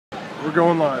We're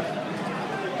going live.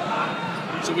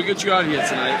 So we got you out here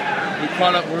tonight. We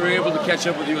caught up. We were able to catch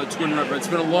up with you at Twin River. It's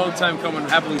been a long time coming.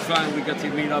 Happily, finally, we got to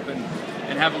meet up and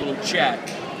have a little chat.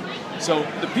 So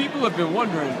the people have been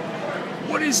wondering,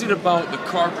 what is it about the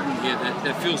carpeting here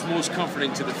that feels most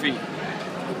comforting to the feet?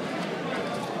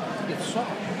 It's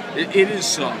soft. It is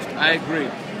soft. I agree.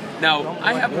 Now,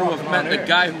 I happen to have met the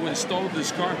guy who installed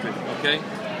this carpet, okay?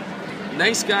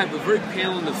 Nice guy, but very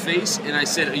pale in the face. And I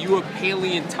said, are you a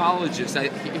paleontologist?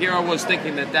 Here I was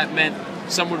thinking that meant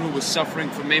someone who was suffering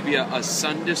from maybe a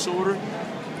sun disorder.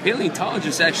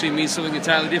 Paleontologist actually means something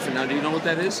entirely different. Now, do you know what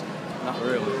that is? Not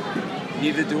really.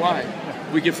 Neither do I.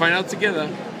 We can find out together.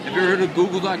 Have you ever heard of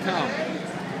Google.com?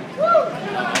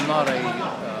 I'm not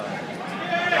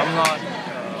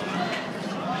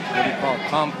what do you call it,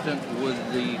 competent with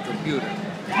the computer.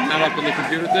 Not up on the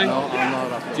computer thing? No, I'm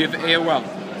not up. Do you have AOL?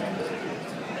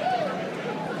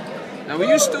 Now, are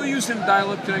you still using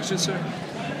dial-up connection, sir?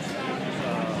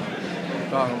 I'm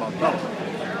talking about telephone.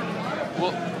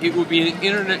 Well, it would be an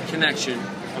internet connection,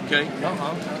 okay?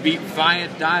 No, Be via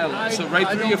dial-up, so right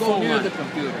through your phone line. I don't go near the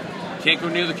computer. Can't go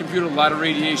near the computer, a lot of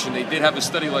radiation. They did have a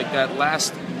study like that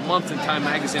last month in Time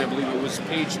Magazine. I believe it was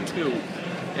page 2,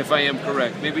 if I am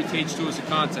correct. Maybe page 2 is the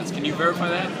contents. Can you verify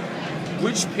that?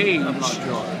 Which page I'm not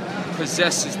sure.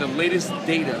 possesses the latest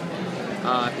data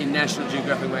in National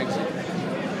Geographic Magazine?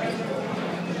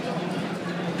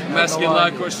 I'm asking a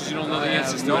lot of questions you don't know the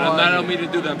answers to. And I'm not on me to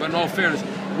do that, but in all fairness,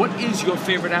 what is your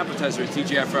favorite appetizer at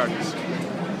TGI Fridays?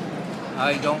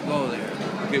 I don't go there.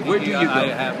 Okay, where do you go? I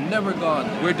have never gone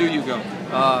there. Where do you go?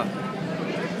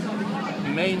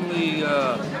 Mainly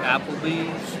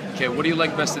Applebee's. Okay, what do you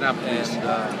like best at Applebee's? And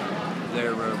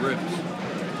their ribs.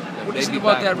 What is it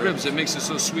about that ribs that makes it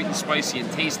so sweet and spicy and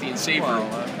tasty and savory? Well,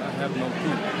 I have no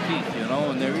teeth, you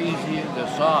know, and they're easy, they're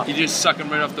soft. You just suck them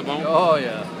right off the bone? Oh,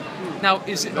 yeah. Now,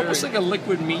 is it almost like a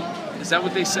liquid meat? Is that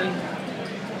what they say?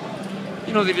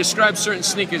 You know, they describe certain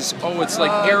sneakers, it's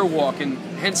like Airwalk, and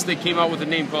hence they came out with a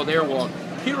name called Airwalk.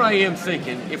 Here I am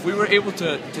thinking, if we were able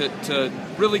to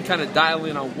really kind of dial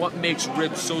in on what makes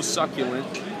ribs so succulent,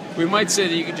 we might say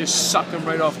that you could just suck them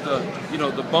right off the,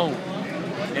 the bone.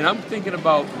 And I'm thinking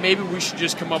about maybe we should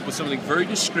just come up with something very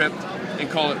descriptive and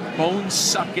call it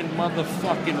bone-sucking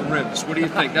motherfucking ribs. What do you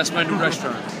think? That's my new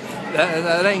restaurant.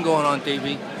 That ain't going on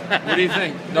TV. What do you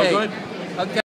think? No good? Okay.